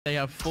They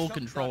have full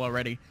control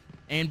already.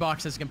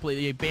 AndBox has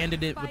completely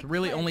abandoned it, with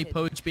really only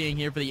POACH being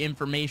here for the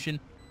information.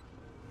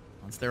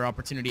 Once their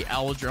opportunity,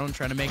 Owl Drone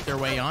trying to make their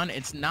way on.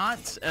 It's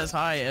not as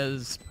high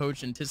as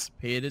POACH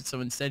anticipated,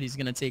 so instead he's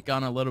going to take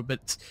on a little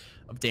bit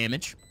of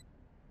damage.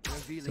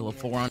 Still a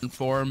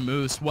 4-on-4.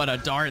 Moose, what a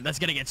dart. That's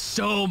going to get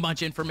so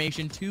much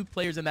information. 2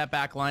 players in that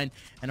back line.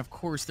 And of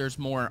course, there's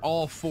more.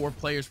 All 4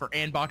 players for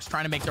AndBox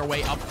trying to make their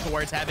way up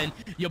towards heaven.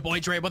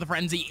 YaBoiDre with a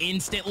frenzy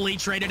instantly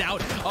traded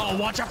out. Oh,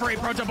 watch out for a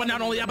proto, but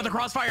not only that, but the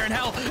crossfire in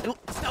hell.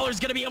 Stellar's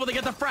going to be able to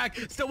get the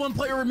frag. Still 1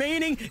 player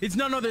remaining. It's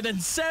none other than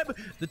Seb.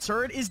 The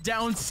turret is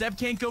down. Seb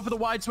can't go for the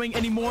wide swing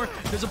anymore.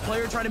 There's a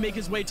player trying to make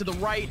his way to the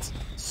right.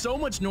 So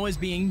much noise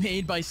being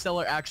made by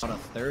Stellar actually. On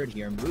a third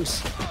here.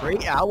 Moose,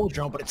 great owl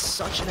drone, but it's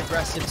such an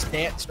aggressive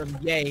stance from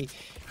Ye.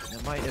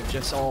 It might have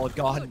just all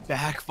gone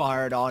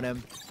backfired on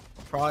him.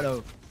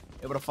 Prado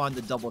able to find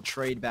the double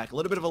trade back. A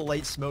little bit of a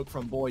late smoke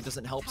from Boy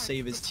doesn't help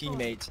save his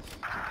teammate.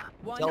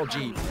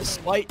 LG,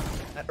 despite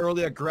that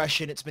early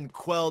aggression, it's been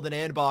quelled in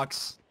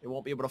AndBox. They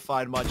won't be able to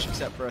find much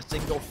except for a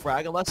single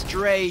frag, unless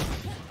Dre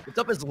gives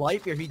up his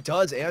life here. He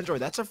does. Android,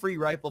 that's a free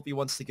rifle if he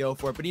wants to go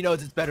for it, but he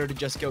knows it's better to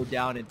just go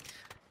down and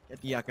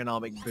get the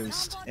economic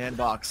boost.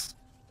 AndBox,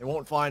 they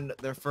won't find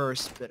their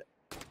first, but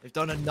they've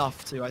done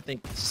enough to, I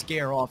think,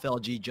 scare off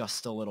LG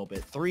just a little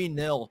bit.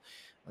 3-0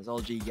 as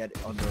LG get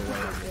underway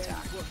on the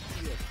attack.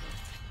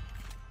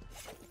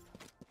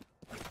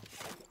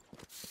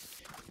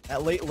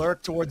 That late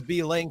lurk towards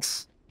B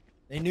links.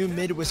 They knew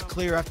mid was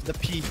clear after the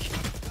peak.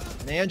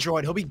 And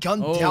Android, he'll be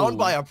gunned down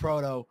by a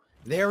proto.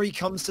 There he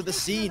comes to the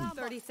scene.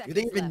 Do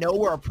they even know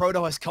where a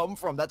proto has come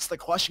from? That's the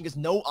question, because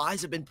no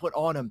eyes have been put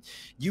on him.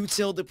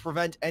 Util to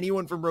prevent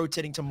anyone from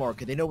rotating to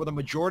market. They know where the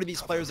majority of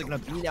these players are going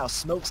to be now.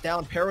 Smokes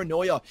down,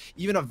 paranoia,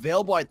 even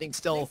available, I think,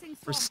 still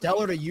for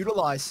Stellar to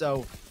utilize.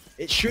 So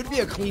it should be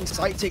a clean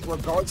site take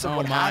regardless of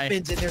what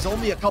happens. And there's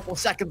only a couple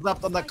seconds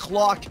left on the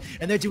clock,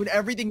 and they're doing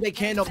everything they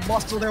can to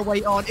muscle their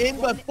way on in.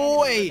 But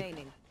boy,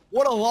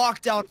 what a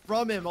lockdown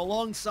from him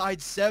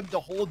alongside Seb to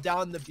hold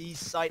down the B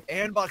site.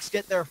 AndBox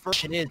get their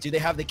first. Do they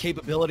have the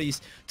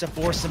capabilities to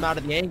force them out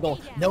of the angle?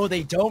 No,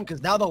 they don't,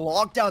 because now the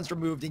lockdown's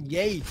removed, and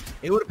yay,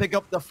 able to pick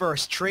up the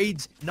first.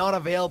 Trades not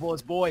available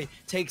as Boy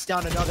takes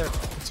down another.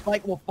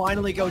 Spike will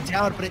finally go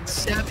down, but it's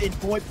Seb and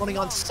Boy putting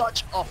on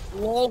such a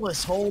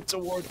flawless hold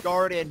towards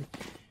Garden.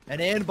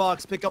 And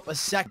AndBox pick up a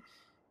second.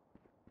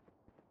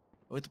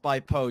 With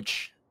by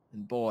POACH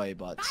and Boy,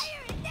 but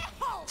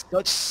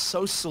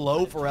so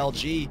slow for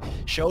LG.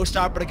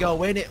 Showstopper to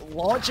go in. It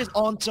launches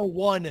onto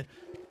 1.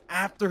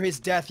 After his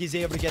death, he's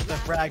able to get the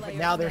frag, but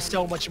now there's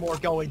so much more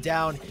going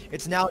down.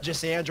 It's now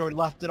just Android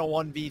left in a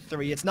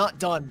 1v3. It's not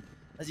done,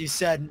 as you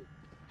said.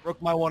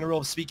 Broke my one rule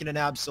of speaking in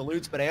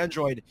absolutes, but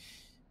Android,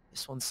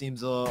 this one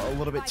seems a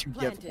little bit too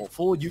difficult.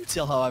 Full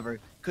util, however,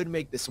 could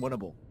make this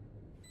winnable.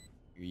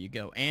 Here you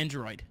go,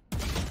 Android.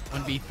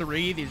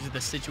 1v3, these are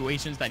the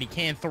situations that he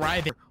can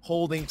thrive in.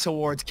 Holding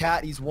towards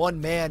Cat, he's one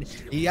man.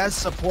 He has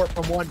support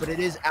from 1, but it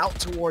is out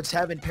towards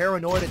heaven.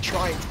 Paranoid to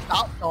try and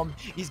stop them.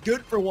 He's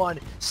good for 1.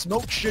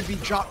 Smoke should be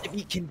dropped if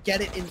he can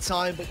get it in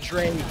time, but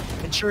Dre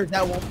ensures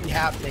that won't be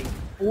happening.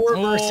 4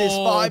 versus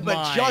 5,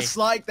 but just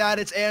like that,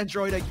 it's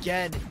Android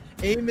again.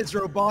 Aim is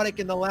robotic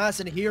in the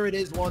last, and here it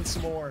is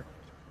once more.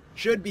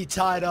 Should be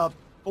tied up.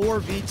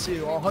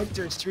 4v2. Our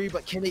Hunter's 3,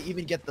 but can they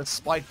even get the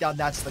spike down?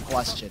 That's the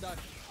question.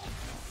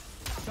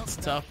 It's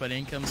tough, but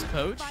in comes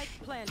POACH.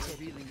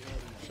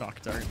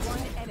 Shock dart.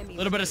 A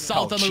little bit of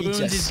salt on the wounds.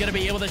 He's going to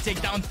be able to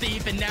take down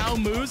Thief, and now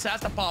Moose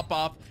has to pop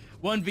off.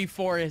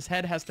 1v4, his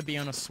head has to be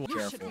on a switch.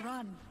 Careful.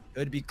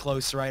 Could be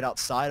close right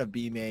outside of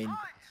B main.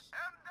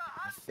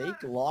 A fake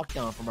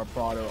lockdown from a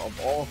Prado of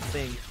all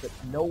things, but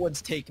no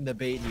one's taking the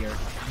bait here.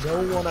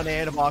 No one on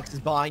AndBox is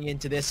buying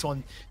into this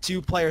one.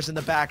 2 players in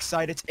the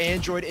backside. It's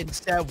Android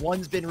instead.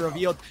 1's been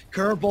revealed.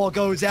 Curveball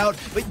goes out,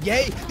 but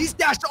yay, he's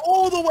dashed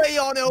all the way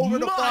on over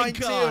to find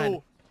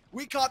 2.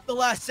 We caught the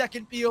last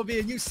second POV,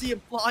 and you see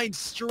him flying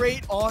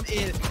straight on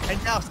in,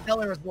 and now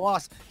Stellar is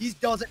lost. He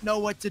doesn't know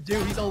what to do.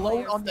 He's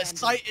alone on the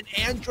site,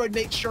 and Android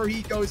makes sure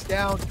he goes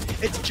down.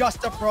 It's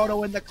just a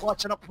Proto in the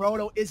clutch, and a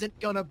Proto isn't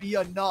gonna be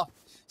enough.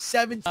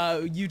 7.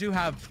 You do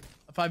have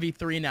a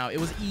 5v3 now. It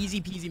was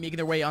easy peasy making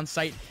their way on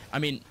site. I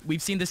mean,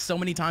 we've seen this so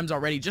many times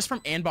already, just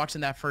from AndBox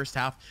in that first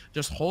half,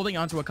 just holding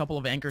onto a couple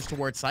of anchors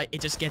towards site. It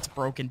just gets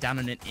broken down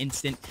in an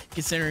instant,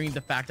 considering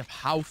the fact of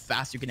how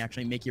fast you can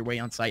actually make your way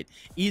on site.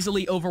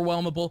 Easily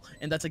overwhelmable,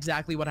 and that's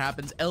exactly what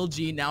happens.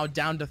 LG now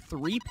down to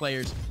 3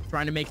 players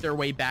trying to make their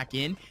way back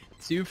in.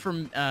 2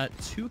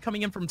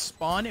 coming in from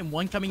spawn and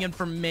 1 coming in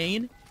from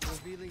main.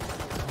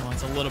 Oh,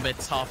 it's a little bit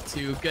tough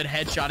too. Good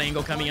headshot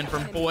angle coming in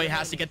from Boy.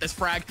 Has to get this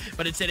frag,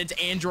 but instead it's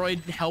Android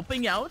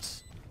helping out.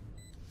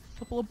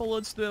 Couple of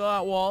bullets through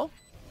that wall.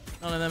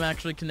 None of them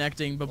actually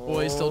connecting, but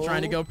Boy's still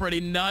trying to go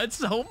pretty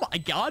nuts. Oh my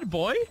god,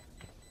 Boy.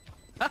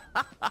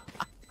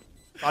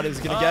 Thought he was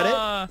gonna get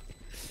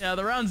it. Yeah,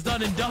 the round's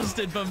done and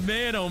dusted, but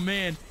man, oh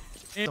man.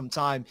 Some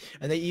time,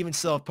 and they even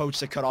still have POACH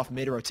to cut off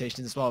mid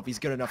rotations as well if he's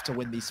good enough to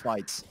win these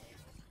fights.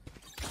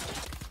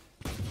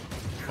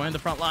 Boy in the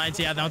front lines.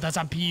 Yeah, no, that's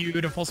a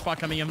beautiful spot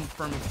coming in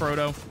from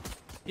Frodo.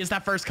 Gets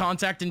that first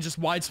contact and just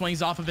wide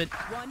swings off of it.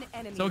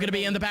 So gonna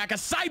be in the back of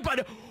sight,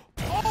 but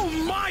oh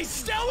my,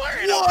 Stellar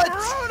and a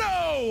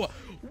Frodo!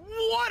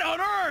 What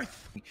on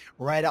earth?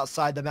 Right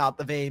outside the mouth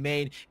of A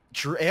main.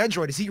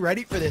 Android, is he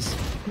ready for this?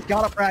 He's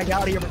got a frag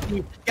out here, but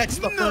he gets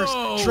the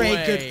first.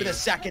 Trade good for the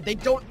second. They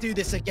don't do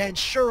this again.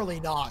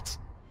 Surely not.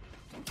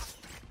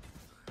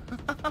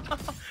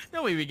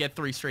 No way we get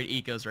 3 straight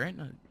ecos, right?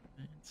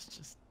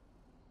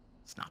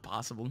 It's not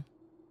possible.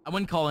 I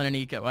wouldn't call it an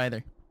eco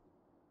either.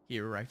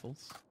 Hero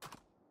rifles.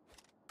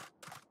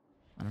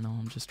 I don't know.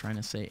 I'm just trying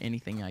to say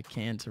anything I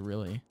can to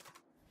really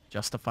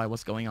justify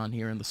what's going on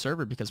here in the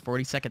server because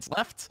 40 seconds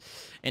left.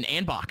 And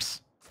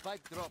AndBox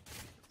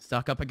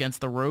stuck up against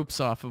the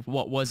ropes off of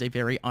what was a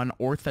very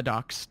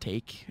unorthodox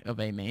take of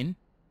A main.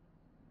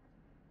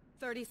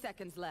 30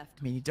 seconds left.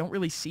 I mean, you don't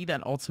really see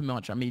that all too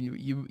much. I mean,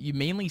 you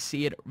mainly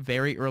see it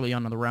very early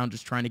on in the round,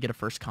 just trying to get a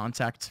first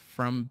contact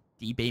from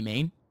deep A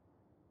main.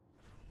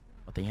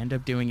 But they end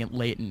up doing it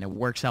late, and it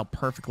works out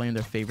perfectly in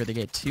their favor. They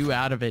get 2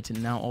 out of it,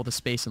 and now all the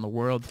space in the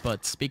world.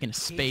 But speaking of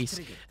space,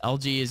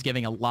 LG is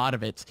giving a lot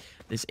of it.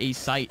 This A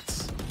site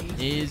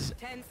is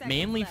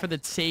mainly for the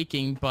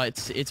taking,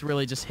 but it's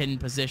really just hidden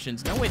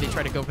positions. No way they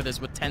try to go for this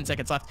with 10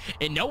 seconds left.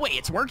 And no way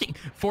it's working.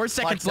 4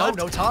 seconds left.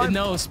 No time.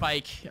 No,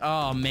 Spike.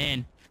 Oh,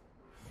 man.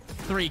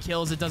 3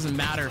 kills, it doesn't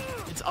matter.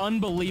 It's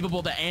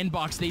unbelievable, the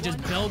AndBox. They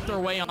just built their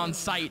way on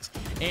site.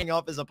 And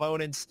off his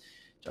opponents.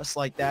 Just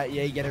like that,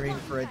 Ye getting ready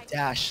for a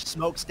dash.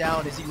 Smoke's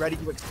down. Is he ready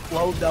to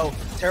explode, though?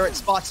 Turret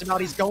spots him out.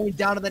 He's going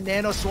down to the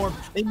nanoswarm.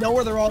 They know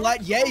where they're all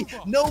at. Ye,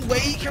 no way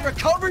he can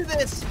recover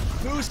this.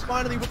 Moose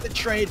finally with the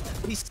trade,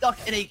 but he's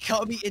stuck in a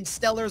cubby, and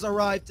Stellar's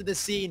arrived to the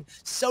scene.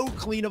 So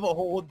clean of a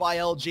hold by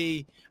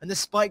LG. And the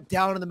spike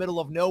down in the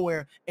middle of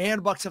nowhere.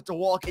 AndBox have to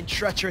walk in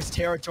treacherous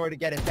territory to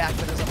get it back.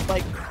 But there's a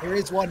flank. There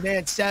is one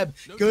man, Seb.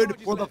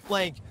 Good for the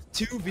flank.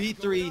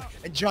 2v3,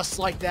 and just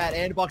like that,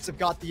 AndBox have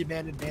got the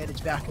man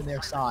advantage back on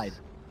their side.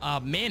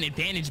 Man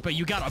advantage, but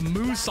you got a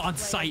Moose on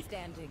site.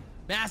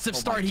 Massive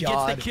start, he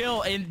gets the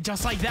kill, and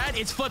just like that,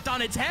 it's flipped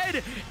on its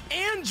head.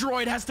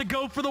 Android has to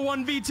go for the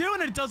 1v2,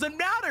 and it doesn't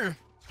matter.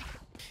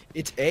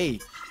 It's A.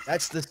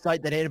 That's the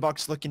site that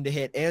AndBox looking to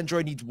hit.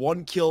 Android needs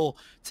 1 kill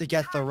to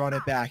get the run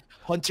it back.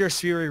 Hunter's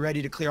Fury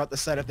ready to clear out the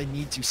site if they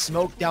need to.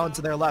 Smoke down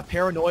to their left.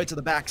 Paranoia to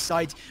the back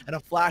site, and a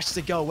flash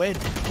to go in.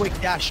 Quick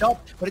dash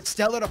up, but it's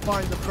Stellar to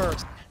find the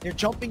first. They're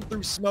jumping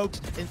through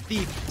smokes, and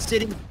Thief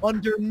sitting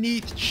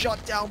underneath,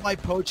 shut down by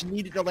POACH,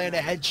 needed to land a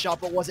headshot,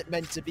 but wasn't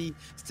meant to be.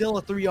 Still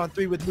a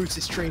 3-on-3 with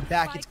Moose's trade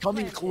back. It's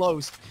coming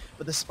close,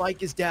 but the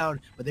spike is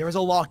down, but there is a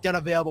lockdown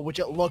available, which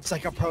it looks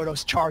like a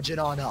Protoss charging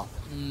on up.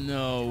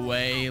 No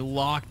way.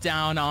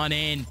 Lockdown on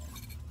in.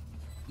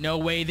 No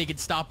way they could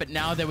stop it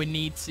now. They would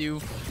need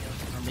to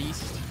at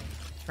least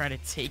try to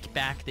take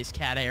back this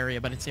cat area,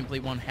 but it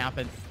simply won't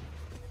happen.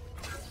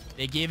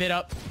 They give it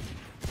up.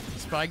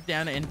 Spike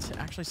down, and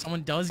actually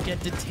someone does get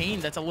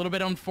detained. That's a little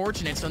bit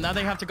unfortunate. So now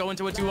they have to go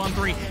into a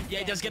 2-on-3. Yeah,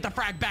 he does get the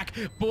frag back.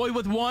 Boy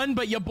with 1,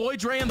 but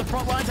YaBoiDre on the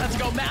front lines has to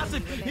go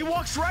massive. He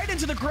walks right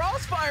into the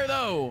crossfire,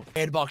 though.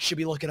 AndBox should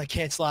be looking to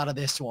cancel out of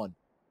this one.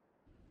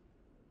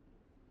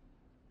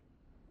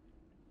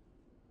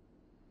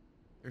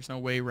 There's no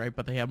way, right?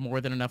 But they have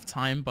more than enough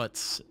time. But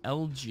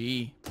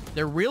LG,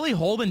 they're really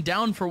holding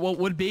down for what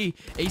would be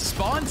a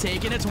spawn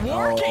take, and it's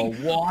working.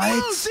 Oh, what?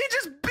 Oh, he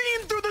just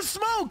beamed through the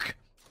smoke.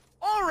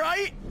 All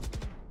right.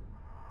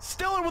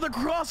 Stellar with a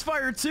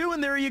crossfire too,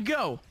 and there you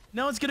go.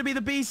 Now it's going to be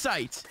the B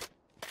site.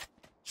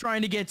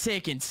 Trying to get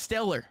taken.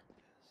 Stellar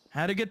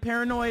had a good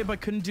paranoia,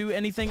 but couldn't do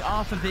anything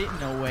off of it.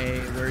 No way.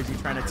 Where is he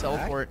trying to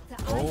teleport?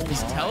 Oh,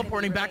 he's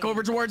teleporting back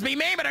over towards B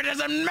main, but it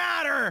doesn't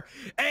matter.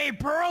 A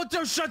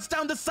Proto shuts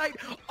down the site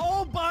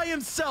all by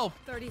himself.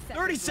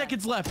 30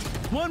 seconds left.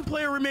 1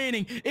 player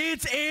remaining.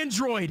 It's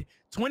Android.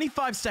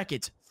 25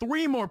 seconds.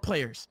 3 more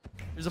players.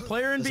 There's a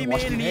player in B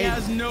main, and he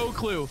has no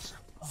clue.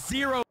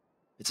 0.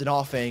 It's an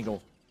off angle.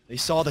 They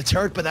saw the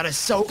turret, but that is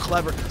so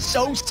clever.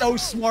 So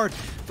smart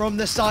from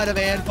the side of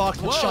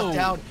AndBox. Will shut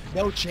down.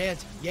 No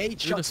chance. Ye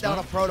shuts down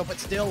a Proto, but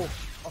still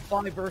a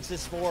 5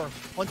 versus 4.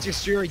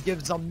 Hunter's Fury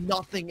gives them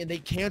nothing, and they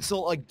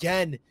cancel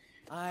again.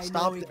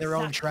 Stopped in their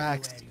own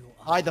tracks.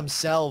 By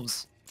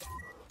themselves.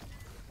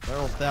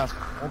 Barrel theft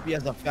won't be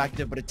as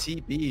effective, but a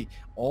TB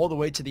all the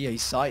way to the A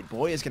site.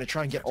 Boy is going to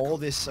try and get all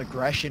this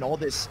aggression, all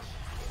this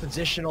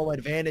positional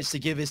advantage to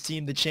give his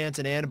team the chance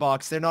in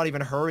AndBox. They're not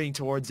even hurrying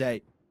towards A.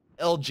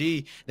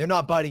 LG, they're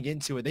not biting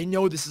into it. They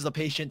know this is a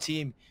patient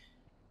team.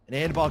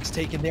 And AndBox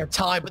taking their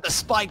time, but the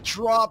spike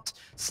dropped.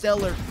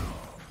 Stellar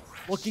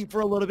looking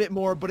for a little bit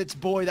more, but it's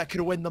Boy that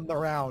could win them the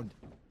round.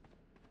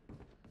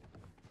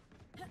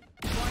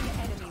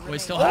 Boy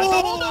still has to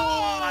hold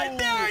on.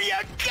 There you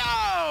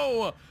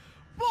go.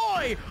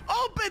 Boy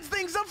opens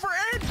things up for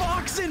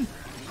AndBox, and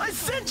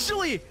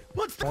essentially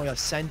puts the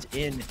sent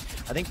in,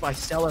 I think, by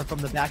Stellar from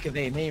the back of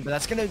A main, but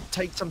that's going to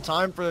take some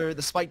time for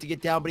the spike to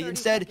get down, but he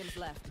instead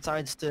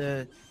decides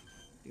to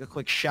take a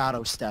quick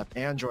shadow step.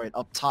 Android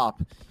up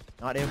top.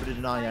 Not able to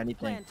deny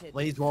anything.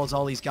 Blaze wall is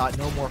all he's got.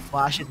 No more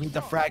flashes. Needs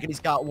a frag, and he's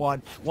got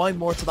one. One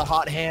more to the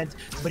hot hand,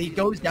 but he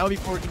goes down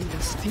before he can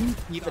even steam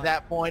keep at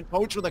that point.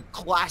 Poach with a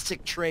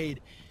classic trade.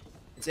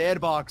 It's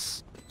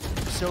AndBox.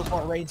 So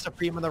far reigns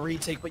supreme on the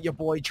retake, but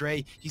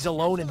YaBoiDre, he's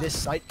alone in this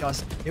site,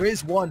 Gus. There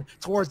is one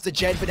towards the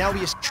gen, but now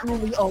he is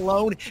truly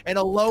alone, and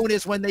alone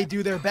is when they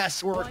do their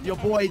best work.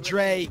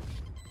 YaBoiDre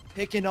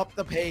picking up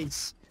the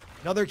pace.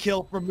 Another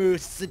kill for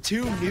Moose. It's the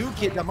two new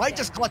kids that might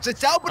just clutch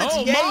this out, but it's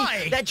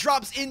Ye that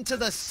drops into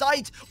the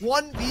site.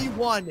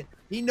 1v1.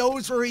 He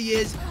knows where he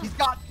is. He's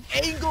got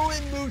the angle,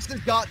 and Moose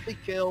has got the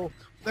kill.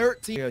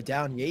 13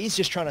 down. Ye's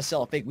just trying to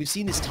sell a fake. We've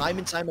seen this time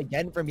and time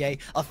again from Ye.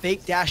 A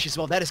fake dash as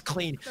well. That is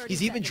clean.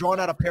 He's even drawn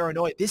out a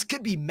paranoia. This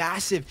could be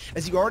massive,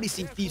 as you already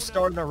see Thief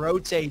starting to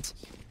rotate.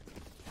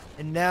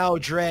 And now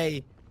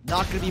Dre.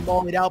 Not going to be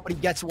mollied out, but he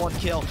gets one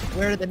kill.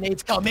 Where did the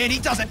nades come in? He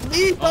doesn't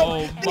need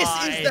them. This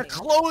is the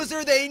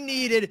closer they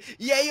needed.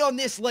 Ye on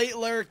this late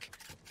lurk.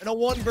 And a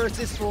 1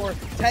 versus 4.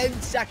 10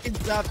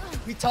 seconds left.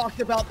 We talked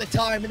about the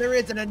time, and there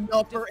isn't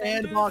enough for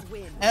AndBox.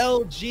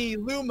 LG,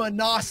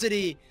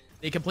 Luminosity.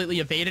 They completely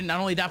evaded. Not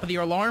only that, but the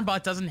alarm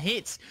bot doesn't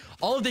hit.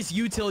 All of this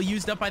util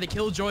used up by the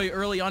Killjoy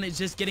early on is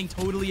just getting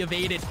totally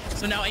evaded.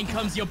 So now in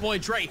comes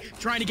YaBoiDre,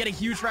 trying to get a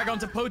huge frag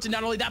onto Poach, and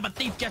not only that, but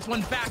Thief gets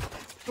one back.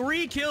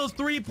 3 kills,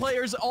 3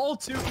 players, all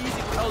too easy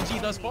for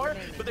LG thus far,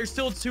 but there's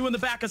still 2 in the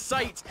back of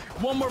sight.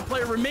 1 more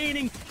player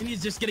remaining, and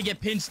he's just gonna get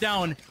pinched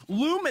down.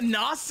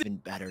 Luminosity. Been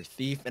better,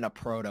 Thief and a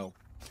Proto.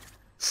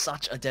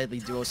 Such a deadly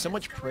duo. So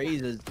much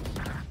praise is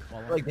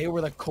like they were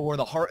the core,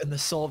 the heart and the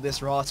soul of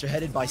this roster,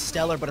 headed by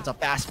Stellar, but it's a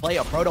fast play.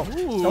 A Proto,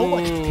 so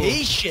much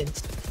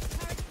patience.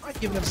 Might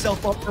giving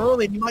himself up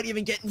early, and he might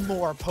even get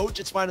more.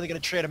 Poach is finally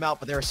going to trade him out,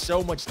 but there's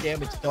so much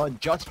damage done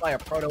just by a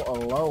Proto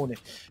alone.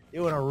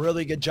 Doing a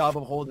really good job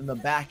of holding them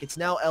back. It's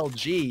now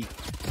LG.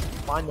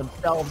 Find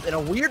themselves in a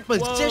weird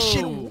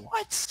position. Whoa.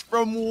 What?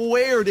 From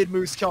where did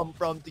Moose come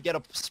from to get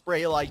a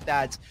spray like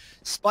that?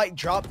 Spike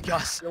dropped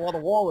Gus while the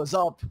wall is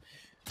up.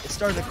 It's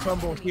starting to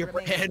crumble here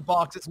for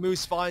AndBox as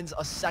Moose finds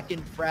a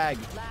second frag.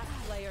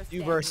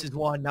 2 versus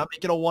 1. Now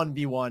make it a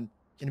 1v1.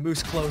 Can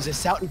Moose close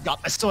this out? He's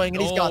got the swing,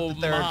 and he's got the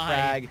third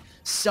frag.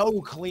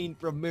 So clean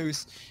from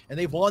Moose. And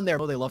they've won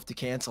there. Oh, they love to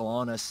cancel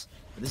on us.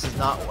 But this is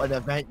not an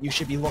event you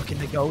should be looking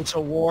to go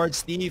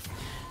towards. Thief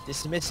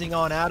dismissing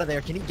on out of there.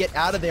 Can he get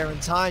out of there in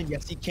time?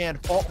 Yes, he can.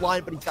 Fault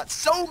line, but he's got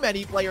so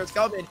many players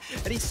coming,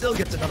 and he still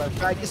gets another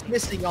frag.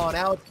 Dismissing on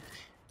out.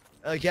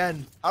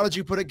 Again, how did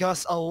you put it,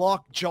 Gus? A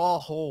lock jaw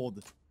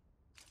hold.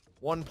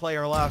 1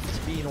 player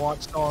left being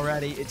watched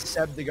already. It's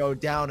Seb to go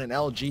down and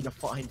LG to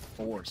find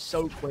 4.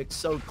 So quick,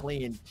 so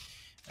clean.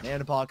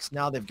 And AndBox,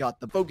 now they've got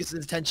the focus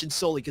and attention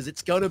solely because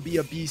it's going to be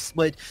a B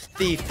split.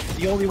 Thief,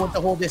 the only one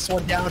to hold this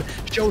one down.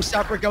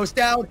 Showstopper goes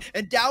down,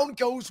 and down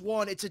goes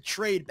 1. It's a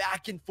trade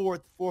back and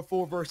forth for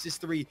 4 versus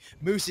 3.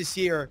 Moose is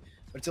here,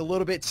 but it's a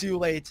little bit too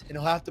late, and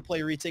he'll have to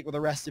play retake with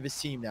the rest of his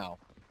team now.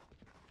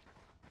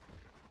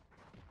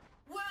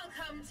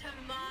 Welcome to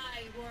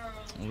my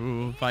world.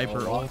 Ooh,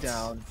 Viper ult.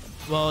 Lockdown.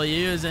 Well,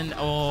 he is an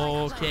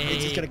okay.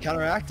 He's just going to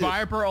counteract it.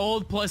 Viper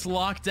ult plus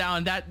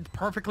lockdown. That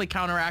perfectly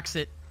counteracts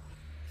it.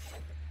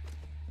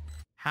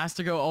 Has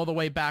to go all the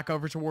way back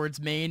over towards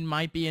main.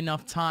 Might be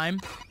enough time.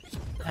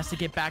 Has to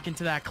get back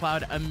into that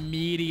cloud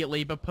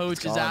immediately, but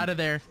Poach is out of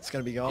there. It's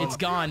gonna be gone. It's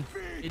gone.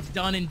 It's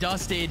done and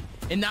dusted.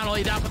 And not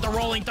only that, but the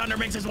Rolling Thunder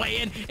makes his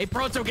way in. A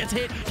Proto gets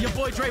hit.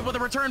 YaBoiDre with a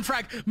return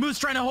frag. Moose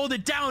trying to hold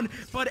it down,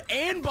 but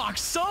AndBox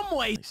some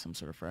way. Some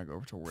sort of frag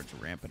over towards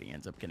ramp, but he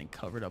ends up getting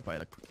covered up by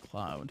the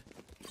cloud.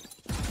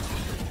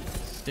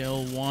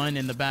 Still 1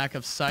 in the back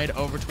of sight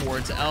over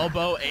towards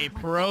elbow. A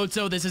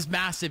Proto. This is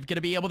massive.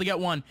 Gonna be able to get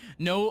 1.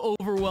 No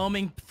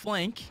overwhelming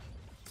flank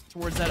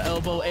towards that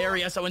elbow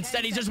area. So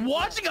instead, he's just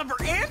watching up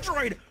for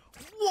Android.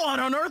 What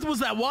on earth was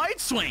that wide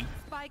swing?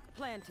 Spike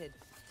planted.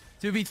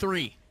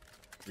 2v3.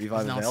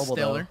 Revive now available,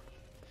 Stellar.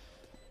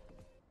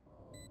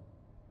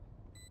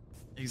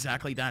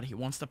 Exactly that. He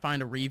wants to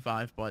find a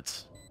revive,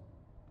 but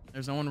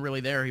there's no one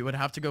really there. He would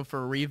have to go for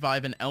a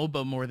revive and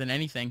elbow more than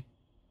anything.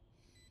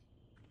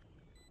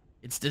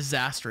 It's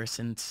disastrous,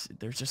 and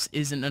there just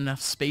isn't enough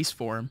space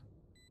for him.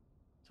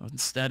 So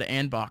instead,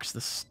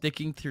 AndBox,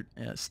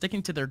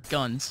 sticking to their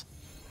guns.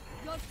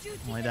 Not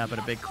only that, but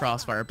a big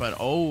crossfire. But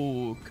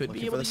could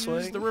be able to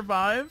use the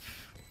revive.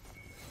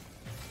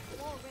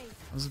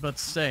 I was about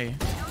to say,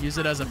 use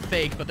it as a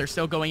fake, but they're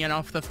still going in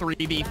off the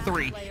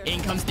 3v3.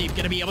 In comes Thief,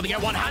 gonna be able to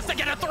get 1. Has to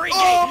get a 3.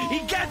 He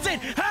gets it.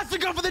 Has to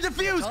go for the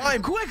defuse.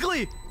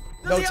 Quickly.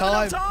 Does he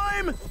have enough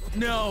time?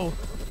 No.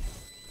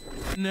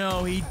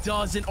 No, he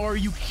doesn't. Are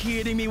you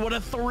kidding me? What a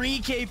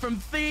 3K from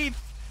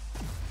Thief.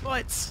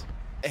 But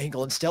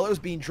angle, and Stellar's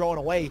being drawn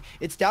away.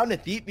 It's down to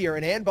Thief here,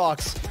 and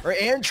AndBox, or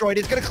Android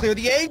is going to clear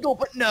the angle,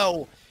 but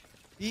no.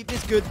 Thief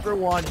is good for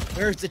 1.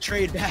 Where's the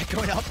trade back?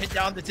 Going up and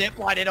down the zip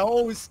line,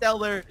 and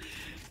Stellar,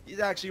 he's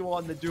actually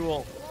won the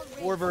duel.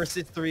 4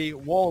 versus 3,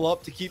 wall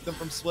up to keep them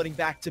from splitting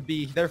back to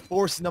B. They're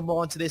forcing them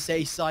onto this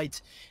A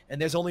site,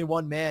 and there's only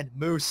 1 man,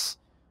 Moose.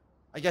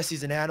 I guess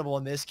he's an animal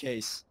in this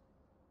case.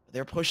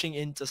 They're pushing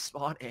into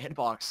spot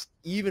AndBox.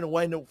 Even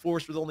when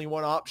forced with only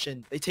one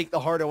option, they take the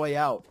harder way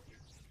out.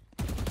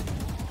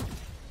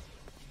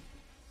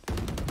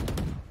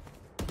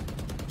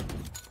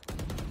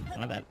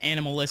 That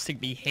animalistic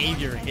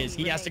behavior of his.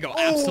 He has to go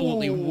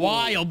absolutely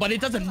wild, but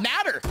it doesn't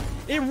matter.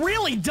 It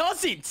really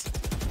doesn't.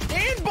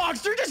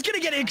 AndBox, they're just gonna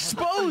get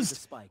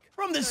exposed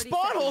from the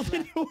spot hole.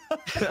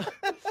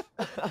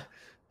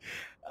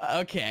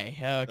 Okay.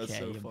 That's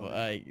so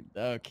funny.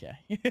 Okay.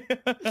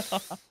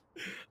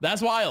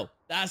 That's wild.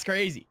 That's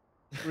crazy.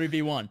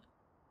 3v1.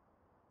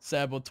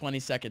 Seb with 20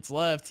 seconds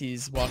left.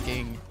 He's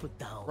walking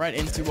right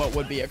into what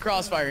would be a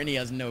crossfire, and he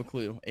has no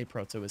clue a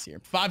proto is here.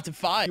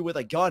 5-5 with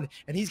a gun,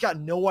 and he's got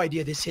no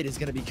idea this hit is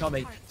going to be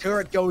coming.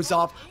 Turret goes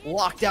off,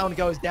 lockdown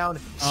goes down,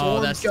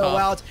 swarms go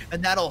out,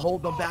 and that'll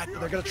hold them back.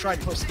 They're going to try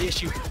and push the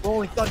issue.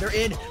 Rolling Thunder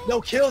in,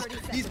 no kills.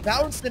 He's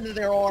bounced into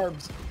their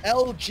arms.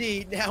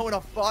 LG now in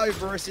a 5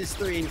 versus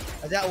 3,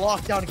 as that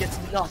lockdown gets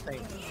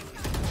nothing.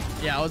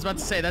 Yeah, I was about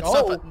to say that's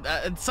tough,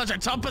 it's such a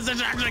tough position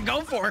to actually go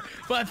for,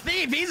 but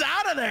Thief, he's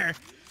out of there.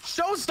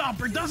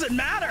 Showstopper doesn't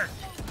matter.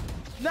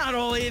 Not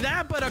only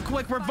that, but a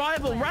quick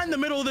revival right in the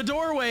middle of the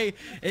doorway,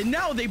 and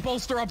now they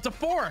bolster up to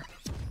 4.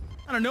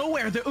 Out of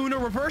nowhere, the Uno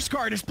reverse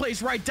card is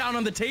placed right down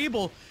on the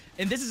table,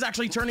 and this is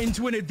actually turned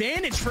into an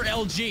advantage for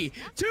LG.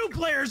 2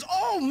 players,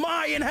 oh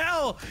my in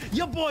hell!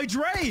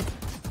 YaBoiDre!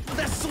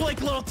 That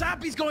slick little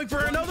tap, he's going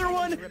for another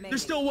one.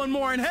 There's still one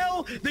more in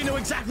hell. They know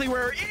exactly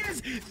where it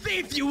is.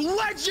 Thief, you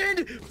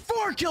legend!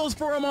 4 kills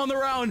for him on the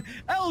round.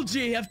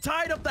 LG have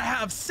tied up the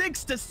half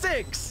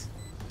 6-6.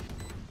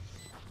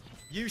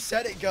 You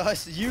said it,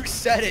 Gus. You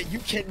said it. You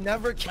can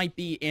never. Might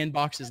be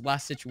AndBox's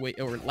last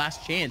situation or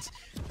last chance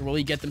to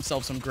really get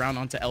themselves some ground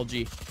onto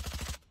LG.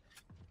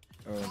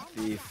 Oh,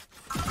 Thief.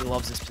 He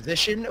loves his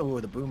position. Oh,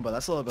 the boom, but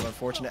that's a little bit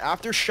unfortunate.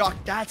 After shock,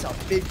 that's a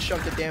big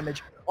chunk of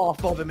damage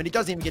off of him, and he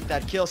doesn't even get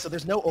that kill, so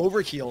there's no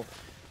overkill.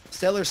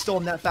 Stellar's still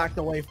net backed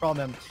away from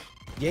him.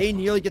 Ye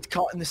nearly gets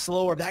caught in the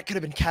slower. That could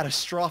have been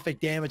catastrophic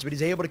damage, but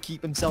he's able to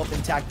keep himself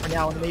intact for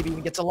now, and maybe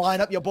even gets to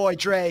line up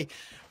YaBoiDre.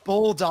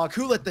 Bulldog,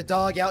 who let the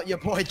dog out?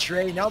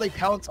 YaBoiDre. Now they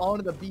pounce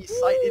onto the B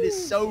site. It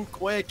is so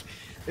quick.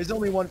 There's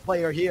only one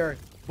player here.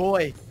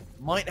 Boy,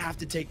 might have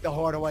to take the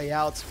harder way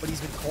out, but he's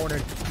been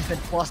cornered. He's been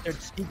flustered.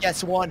 He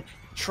gets one,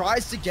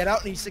 tries to get out,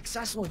 and he's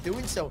successful in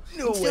doing so.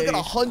 He's still got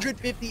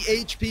 150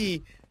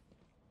 HP.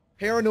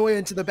 Paranoia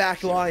into the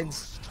back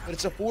lines, but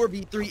it's a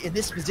 4v3 in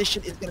this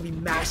position. It's going to be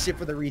massive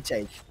for the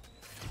retake.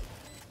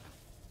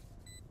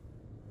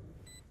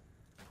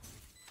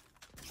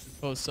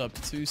 Posts up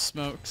 2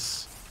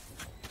 smokes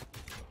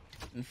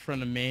in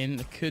front of main.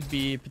 There could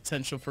be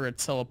potential for a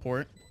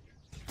teleport.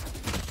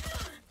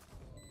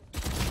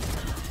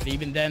 But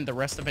even then, the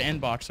rest of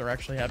AndBox are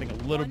actually having a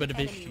little bit of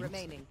issues.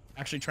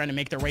 Actually trying to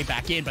make their way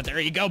back in, but there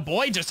you go.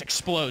 Boy just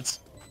explodes.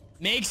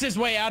 Makes his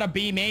way out of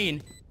B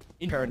main.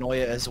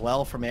 Paranoia as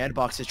well from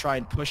AndBox to try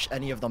and push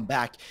any of them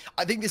back.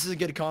 I think this is a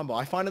good combo.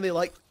 I'm finally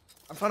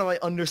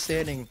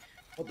understanding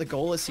what the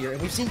goal is here,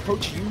 and we've seen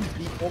Poach use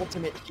the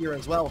ultimate here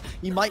as well.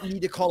 He might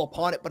need to call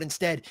upon it, but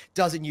instead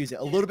doesn't use it.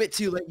 A little bit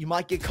too late. You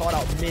might get caught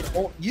out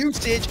mid-ult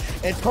usage,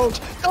 and Poach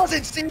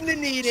doesn't seem to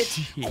need it.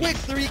 Quick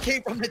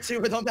 3K from the 2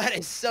 of them. That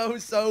is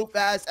so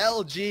fast.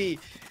 LG,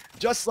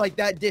 just like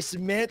that,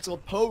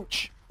 dismantled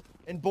Poach,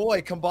 and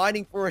boy,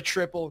 combining for a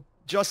triple.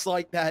 Just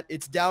like that,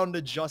 it's down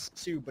to just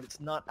 2, but it's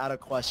not out of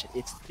question.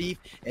 It's Thief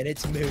and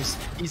it's Moose.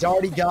 He's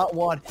already got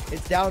one.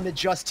 It's down to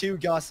just 2,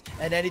 Gus,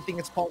 and anything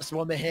is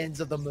possible in the hands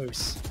of the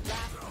Moose.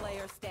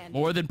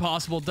 More than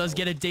possible. Does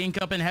get a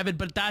dink up in heaven,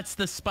 but that's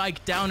the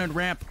spike down and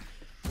ramp.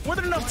 More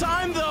than enough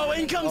time, though.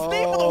 In comes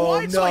Thief with a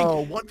wide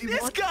swing.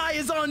 This guy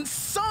is on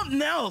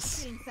something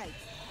else.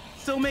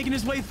 Still making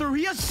his way through.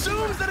 He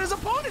assumes that his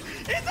opponent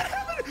is in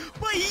heaven,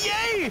 but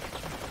yay!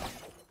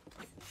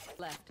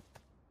 Left.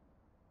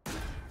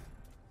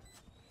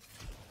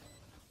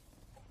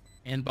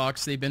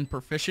 AndBox, they've been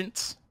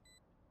proficient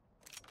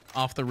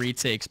off the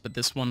retakes, but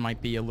this one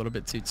might be a little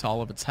bit too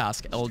tall of a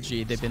task.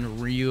 LG, they've been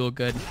real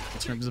good in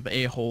terms of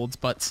A holds,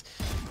 but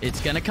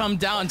it's gonna come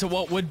down to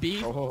what would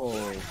be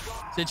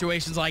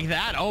situations like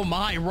that. Oh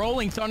my,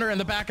 Rolling Thunder in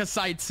the back of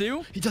side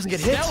 2. He doesn't get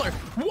hit. Stellar.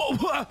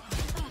 Whoa,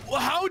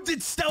 how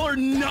did Stellar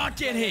not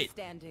get hit?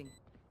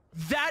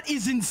 That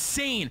is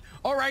insane.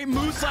 All right,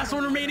 Moose, last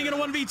one remaining in a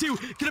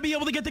 1v2. Gonna be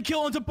able to get the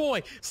kill onto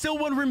Boy. Still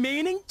one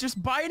remaining,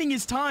 just biding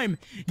his time.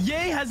 Ye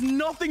has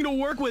nothing to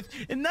work with.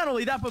 And not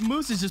only that, but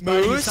Moose is just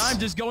biding his time,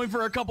 just going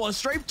for a couple of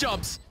strafe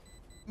jumps.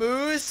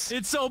 Moose.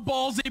 It's so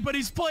ballsy, but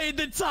he's played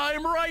the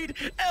time right.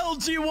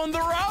 LG won the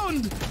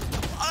round.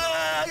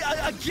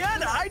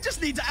 Again, I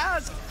just need to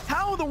ask,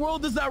 how in the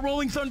world does that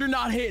Rolling Thunder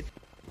not hit?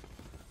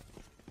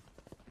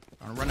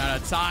 Gonna run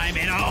out of time,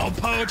 and oh,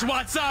 Poach,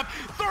 what's up?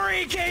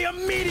 3K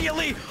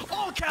immediately!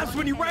 All caps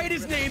when you write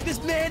his name.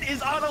 This man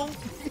is on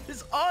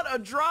a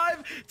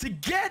drive to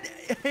get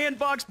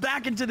AndBox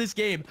back into this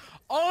game.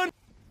 Yeah,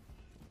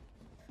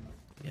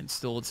 And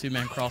still a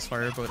two-man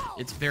crossfire, but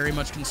it's very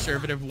much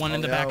conservative. One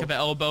in the back of the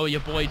elbow.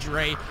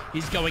 YaBoiDre,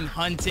 he's going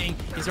hunting.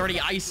 He's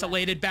already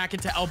isolated back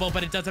into elbow,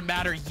 but it doesn't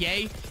matter.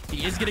 Yay,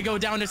 he is gonna go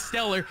down to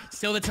Stellar.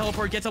 Still the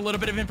teleport gets a little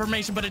bit of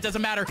information, but it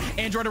doesn't matter.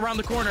 Android around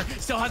the corner,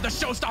 still has the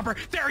showstopper.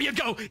 There you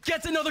go,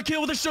 gets another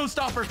kill with a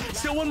showstopper.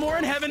 Still one more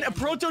in heaven. A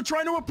proto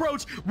trying to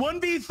approach.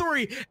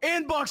 1v3.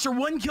 AndBox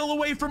 1 kill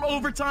away from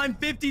overtime.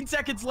 15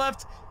 seconds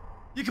left.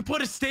 You can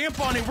put a stamp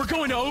on it. We're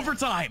going to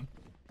overtime.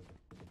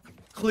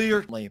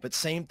 Clearly, but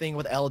same thing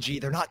with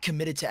LG. They're not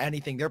committed to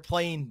anything. They're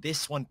playing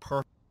this one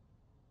perfect.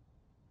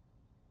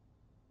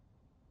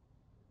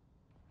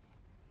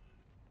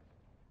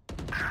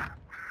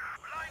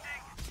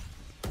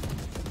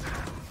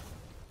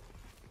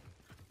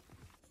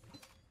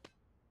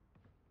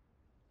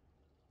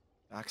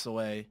 Backs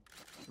away.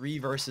 3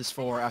 versus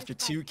 4 after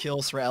 2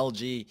 kills for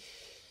LG.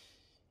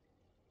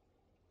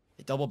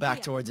 They double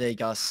back towards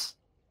Akis.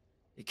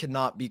 It could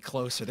not be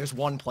closer. There's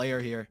one player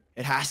here.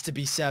 It has to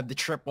be Seb. The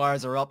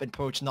tripwires are up and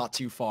POACH not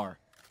too far.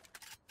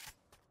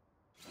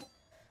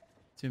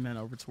 2 men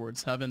over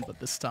towards heaven, but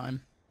this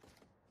time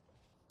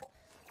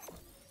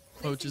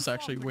POACH is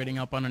actually waiting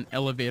up on an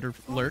elevator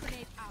lurk.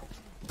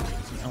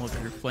 An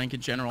elevator flank in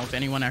general. If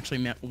anyone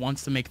actually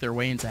wants to make their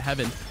way into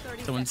heaven.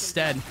 So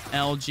instead,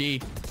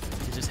 LG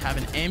to just have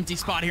an empty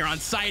spot here on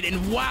site.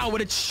 And wow,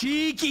 what a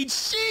cheeky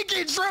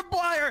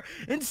tripwire!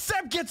 And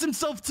Seb gets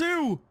himself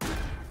 2.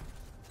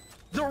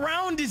 The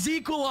round is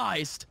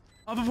equalized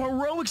of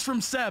heroics from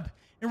Seb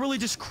and really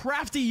just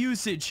crafty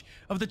usage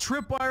of the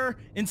tripwire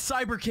and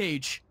cyber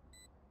cage.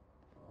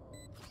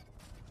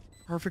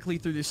 Perfectly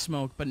through the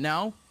smoke, but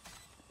now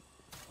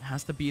it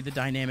has to be the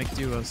dynamic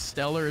duo.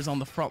 Stellar is on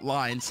the front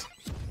lines.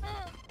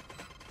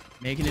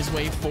 Making his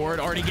way forward,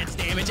 already gets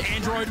damage.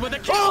 Android with a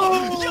kill.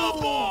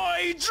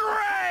 Oh!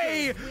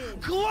 YaBoiDre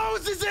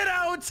closes it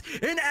out,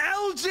 and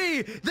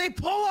LG, they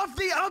pull off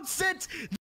the upset.